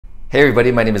Hey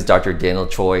everybody, my name is Dr. Daniel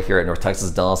Choi here at North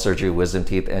Texas Dental Surgery, Wisdom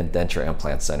Teeth, and Denture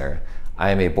Implant Center.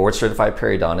 I am a board certified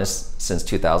periodontist since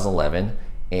 2011,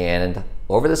 and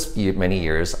over this many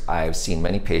years, I've seen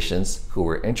many patients who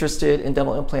were interested in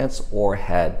dental implants or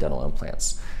had dental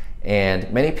implants.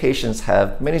 And many patients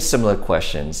have many similar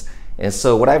questions. And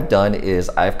so what I've done is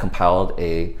I've compiled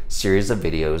a series of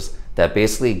videos that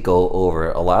basically go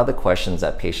over a lot of the questions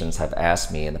that patients have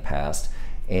asked me in the past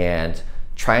and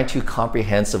trying to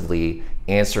comprehensively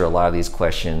answer a lot of these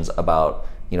questions about,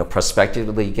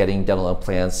 prospectively getting dental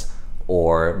implants,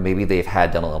 or maybe they've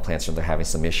had dental implants and they're having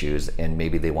some issues and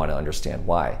maybe they want to understand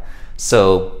why.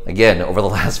 So again, over the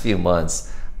last few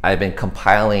months, I've been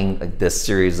compiling this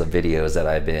series of videos that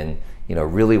I've been,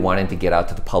 really wanting to get out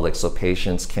to the public so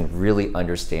patients can really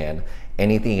understand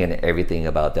anything and everything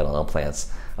about dental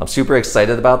implants. I'm super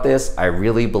excited about this. I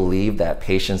really believe that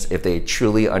patients, if they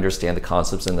truly understand the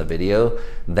concepts in the video,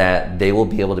 that they will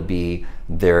be able to be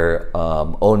their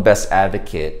own best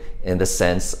advocate in the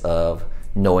sense of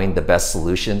knowing the best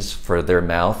solutions for their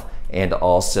mouth and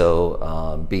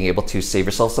also being able to save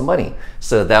yourself some money.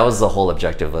 So that was the whole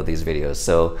objective of these videos.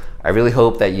 So I really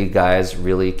hope that you guys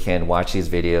really can watch these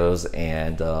videos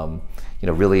and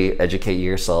really educate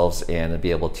yourselves and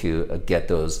be able to get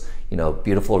those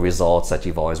beautiful results that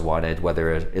you've always wanted,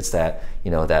 whether it's that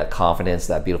that confidence,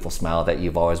 that beautiful smile that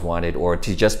you've always wanted, or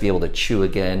to just be able to chew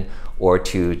again, or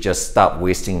to just stop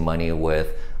wasting money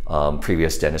with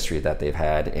previous dentistry that they've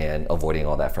had and avoiding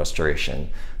all that frustration.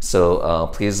 So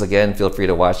please, again, feel free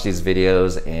to watch these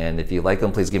videos, and if you like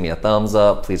them, please give me a thumbs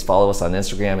up. Please follow us on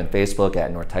Instagram and Facebook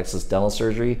at North Texas Dental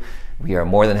Surgery. We are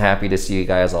more than happy to see you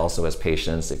guys also as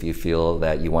patients if you feel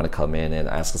that you want to come in and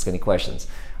ask us any questions.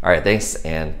 All right, thanks,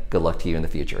 and good luck to you in the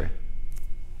future.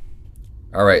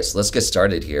 All right, so let's get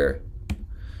started here.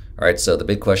 All right, so the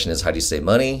big question is, how do you save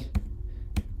money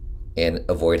and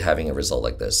avoid having a result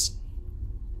like this?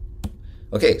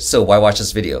 Okay, so why watch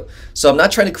this video? So I'm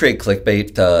not trying to create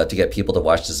clickbait to get people to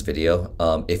watch this video.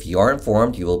 If you are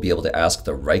informed, you will be able to ask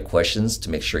the right questions to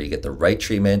make sure you get the right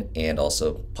treatment and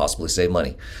also possibly save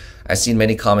money. I've seen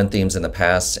many common themes in the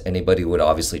past. Anybody would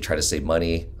obviously try to save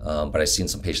money, but I've seen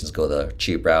some patients go the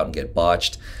cheap route and get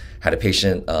botched. Had a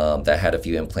patient that had a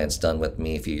few implants done with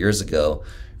me a few years ago,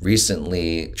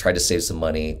 recently tried to save some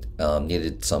money,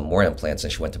 needed some more implants,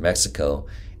 and she went to Mexico.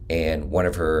 And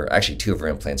actually two of her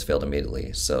implants failed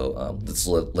immediately. So this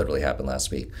literally happened last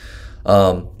week.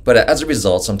 But as a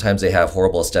result, sometimes they have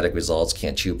horrible aesthetic results,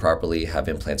 can't chew properly, have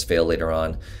implants fail later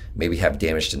on, maybe have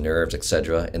damage to nerves,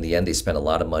 etc. In the end, they spend a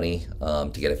lot of money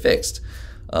to get it fixed.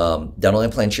 Dental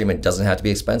implant treatment doesn't have to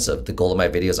be expensive. The goal of my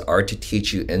videos are to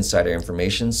teach you insider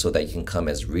information so that you can come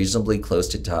as reasonably close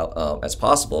to as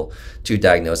possible to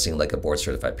diagnosing like a board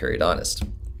certified periodontist.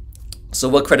 So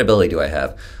what credibility do I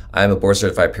have? I'm a board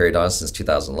certified periodontist since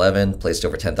 2011, placed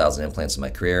over 10,000 implants in my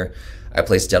career. I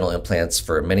place dental implants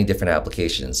for many different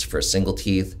applications, for single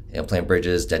teeth, implant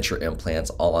bridges, denture implants,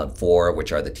 all on 4,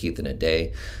 which are the teeth in a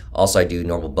day. Also, I do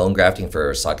normal bone grafting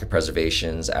for socket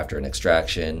preservations after an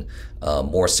extraction,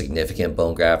 more significant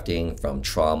bone grafting from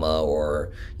trauma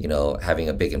or having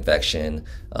a big infection.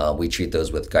 We treat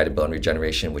those with guided bone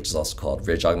regeneration, which is also called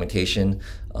ridge augmentation,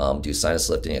 do sinus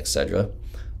lifting, etc.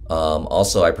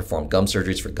 Also, I perform gum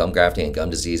surgeries for gum grafting and gum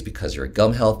disease because your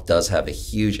gum health does have a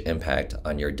huge impact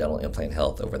on your dental implant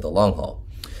health over the long haul.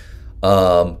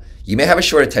 You may have a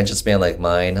short attention span like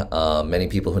mine. Many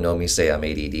people who know me say I'm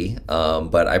ADD,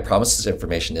 but I promise this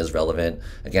information is relevant.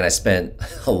 Again, I spent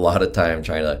a lot of time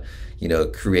trying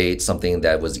to create something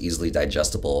that was easily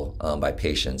digestible by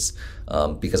patients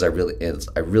because I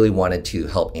really wanted to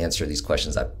help answer these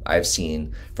questions that I've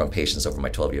seen from patients over my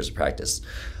 12 years of practice.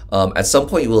 At some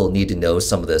point, you will need to know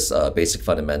some of this basic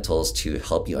fundamentals to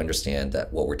help you understand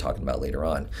that what we're talking about later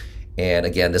on. And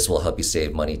again, this will help you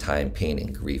save money, time, pain,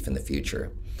 and grief in the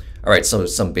future. All right, so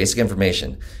some basic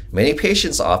information. Many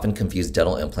patients often confuse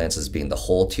dental implants as being the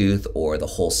whole tooth or the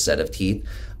whole set of teeth.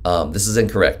 This is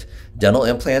incorrect. Dental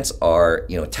implants are,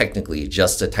 technically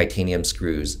just the titanium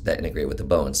screws that integrate with the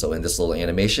bone. So in this little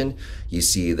animation, you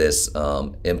see this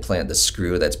implant, the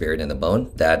screw that's buried in the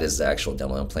bone. That is the actual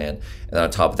dental implant. And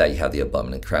on top of that, you have the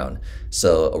abutment and crown.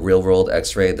 So a real-world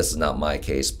X-ray. This is not my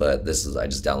case, but I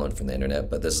just downloaded from the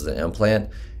internet. But this is an implant,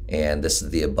 and this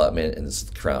is the abutment, and this is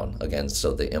the crown. Again,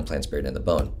 so the implant's buried in the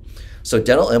bone. So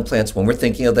dental implants, when we're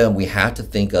thinking of them, we have to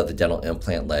think of the dental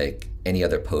implant like any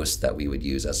other post that we would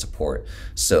use as support.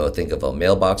 So think of a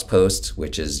mailbox post,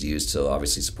 which is used to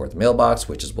obviously support the mailbox,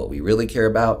 which is what we really care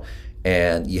about.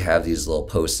 And you have these little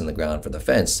posts in the ground for the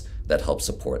fence that help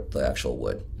support the actual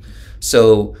wood.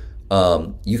 So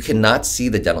You cannot see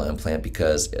the dental implant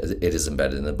because it is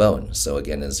embedded in the bone. So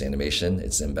again, in this animation,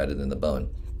 it's embedded in the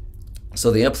bone. So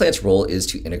the implant's role is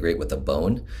to integrate with the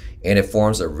bone, and it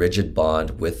forms a rigid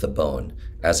bond with the bone,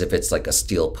 as if it's like a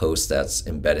steel post that's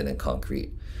embedded in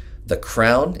concrete. The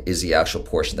crown is the actual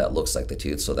portion that looks like the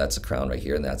tooth, so that's the crown right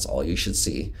here, and that's all you should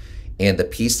see. And the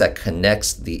piece that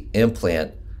connects the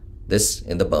implant, this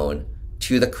in the bone,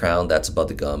 to the crown that's above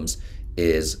the gums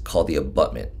is called the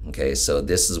abutment. Okay, so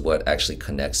this is what actually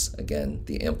connects, again,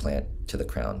 the implant to the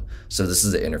crown. So this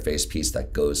is the interface piece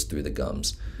that goes through the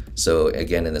gums. So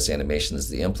again, in this animation, this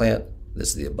is the implant, this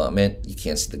is the abutment. You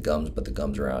can't see the gums, but the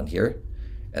gums are around here.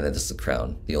 And then this is the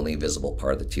crown, the only visible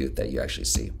part of the tooth that you actually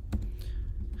see.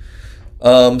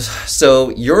 So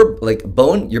your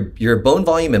bone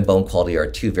volume and bone quality are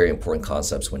two very important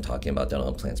concepts when talking about dental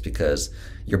implants, because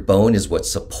your bone is what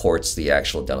supports the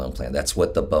actual dental implant. That's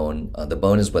what the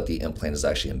bone is what the implant is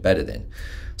actually embedded in.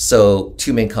 So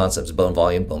two main concepts: bone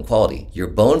volume, bone quality. Your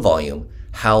bone volume,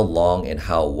 how long and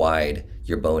how wide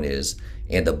your bone is,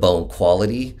 and the bone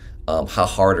quality, how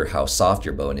hard or how soft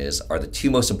your bone is, are the two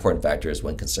most important factors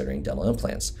when considering dental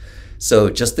implants.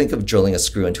 So just think of drilling a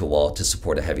screw into a wall to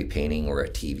support a heavy painting or a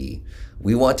TV.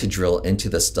 We want to drill into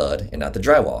the stud and not the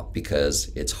drywall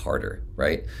because it's harder,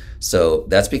 right? So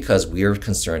that's because we're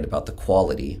concerned about the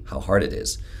quality, how hard it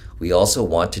is. We also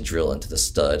want to drill into the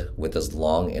stud with as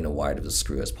long and wide of a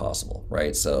screw as possible,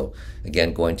 right? So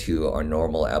again, going to our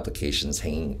normal applications,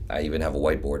 I even have a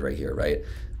whiteboard right here, right?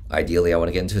 Ideally, I want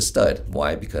to get into a stud.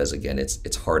 Why? Because again,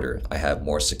 it's harder. I have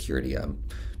more security. I'm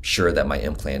sure that my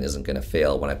implant isn't going to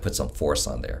fail when I put some force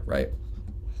on there, right?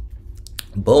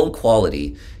 Bone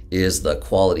quality is the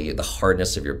quality, the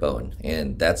hardness of your bone,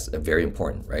 and that's very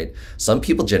important, right? Some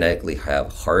people genetically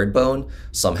have hard bone,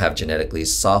 some have genetically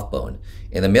soft bone.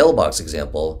 In the mailbox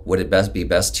example, would it be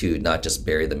best to not just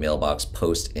bury the mailbox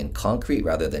post in concrete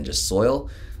rather than just soil?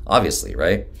 Obviously,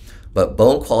 right? But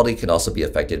bone quality can also be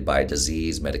affected by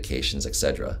disease, medications,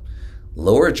 etc.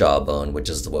 Lower jawbone, which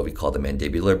is what we call the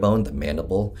mandibular bone, the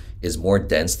mandible, is more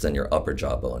dense than your upper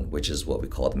jawbone, which is what we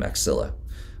call the maxilla.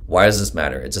 Why does this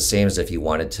matter? It's the same as if you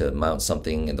wanted to mount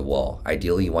something in the wall.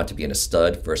 Ideally, you want to be in a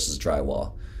stud versus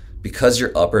drywall. Because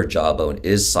your upper jawbone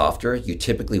is softer, you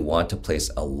typically want to place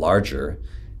a larger,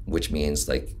 which means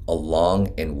like a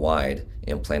long and wide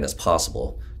implant as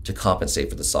possible to compensate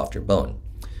for the softer bone.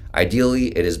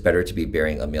 Ideally, it is better to be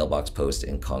burying a mailbox post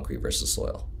in concrete versus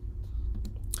soil.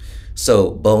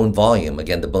 So bone volume,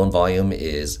 again, the bone volume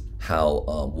is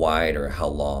how wide or how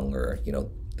long, or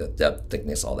the depth,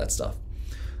 thickness, all that stuff.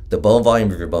 The bone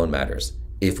volume of your bone matters.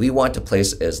 If we want to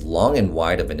place as long and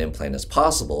wide of an implant as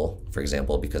possible, for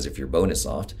example, because if your bone is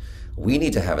soft, we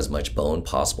need to have as much bone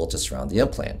possible to surround the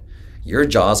implant. Your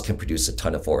jaws can produce a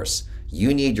ton of force.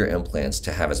 You need your implants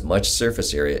to have as much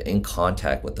surface area in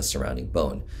contact with the surrounding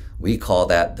bone. We call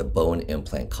that the bone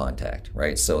implant contact,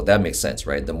 right? So that makes sense,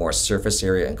 right? The more surface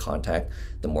area in contact,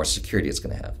 the more security it's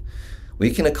going to have.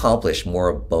 We can accomplish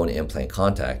more bone implant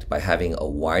contact by having a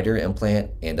wider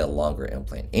implant and a longer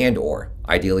implant, or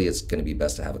ideally it's going to be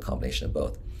best to have a combination of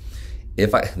both.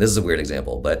 This is a weird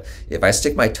example, but if I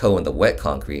stick my toe in the wet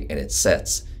concrete and it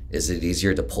sets, is it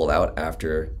easier to pull out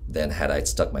after than had I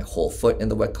stuck my whole foot in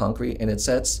the wet concrete and it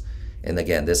sets? And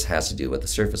again, this has to do with the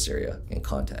surface area in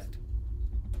contact.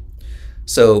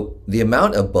 So the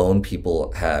amount of bone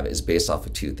people have is based off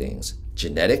of two things: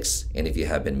 genetics, and if you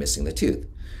have been missing the tooth.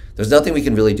 There's nothing we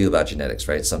can really do about genetics,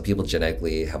 right? Some people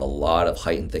genetically have a lot of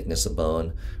height and thickness of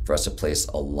bone for us to place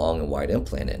a long and wide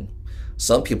implant in.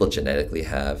 Some people genetically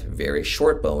have very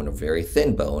short bone or very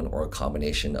thin bone, or a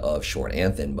combination of short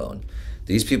and thin bone.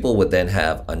 These people would then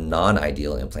have a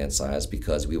non-ideal implant size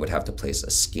because we would have to place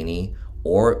a skinny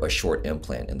or a short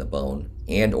implant in the bone,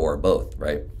 or both,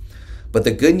 right? But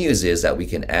the good news is that we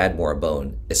can add more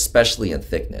bone, especially in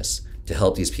thickness, to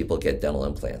help these people get dental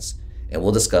implants. And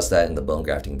we'll discuss that in the bone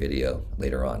grafting video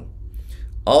later on.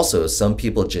 Also, some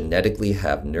people genetically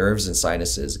have nerves and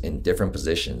sinuses in different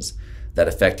positions that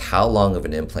affect how long of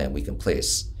an implant we can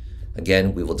place.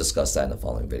 Again, we will discuss that in the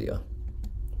following video.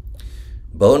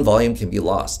 Bone volume can be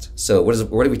lost. So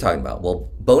what are we talking about?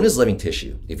 Well, bone is living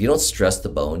tissue. If you don't stress the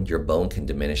bone, your bone can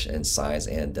diminish in size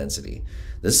and density.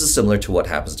 This is similar to what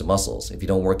happens to muscles. If you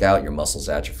don't work out, your muscles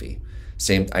atrophy.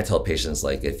 Same, I tell patients,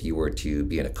 like if you were to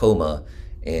be in a coma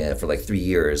and for like 3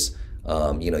 years,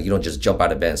 you don't just jump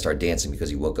out of bed and start dancing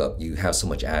because you woke up. You have so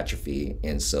much atrophy,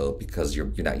 and so because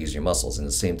you're not using your muscles. And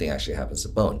the same thing actually happens to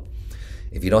bone.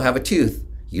 If you don't have a tooth,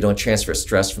 you don't transfer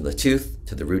stress from the tooth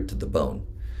to the root to the bone.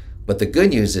 But the good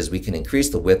news is we can increase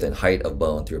the width and height of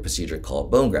bone through a procedure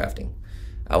called bone grafting.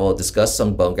 I will discuss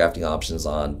some bone grafting options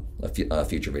on a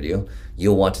future video.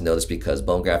 You'll want to know this because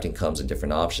bone grafting comes in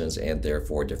different options and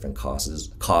therefore different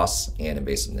costs and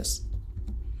invasiveness.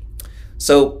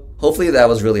 So hopefully that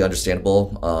was really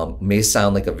understandable. May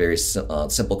sound like a very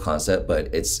simple concept,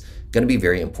 but it's going to be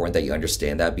very important that you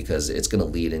understand that, because it's going to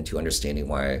lead into understanding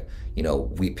why, you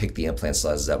know, we pick the implant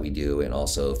sizes that we do, and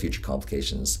also future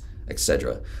complications,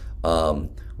 etc.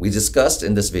 We discussed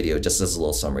in this video, just as a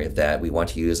little summary, that we want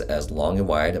to use as long and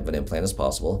wide of an implant as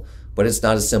possible, but it's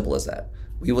not as simple as that.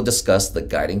 We will discuss the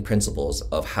guiding principles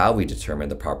of how we determine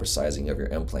the proper sizing of your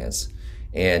implants.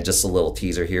 And just a little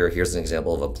teaser here, here's an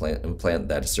example of an implant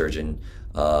that a surgeon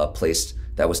placed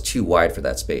that was too wide for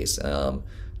that space.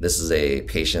 This is a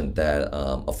patient that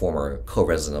a former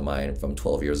co-resident of mine from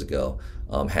 12 years ago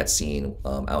had seen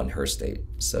out in her state.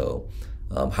 So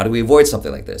how do we avoid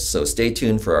something like this? So stay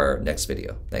tuned for our next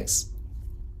video. Thanks.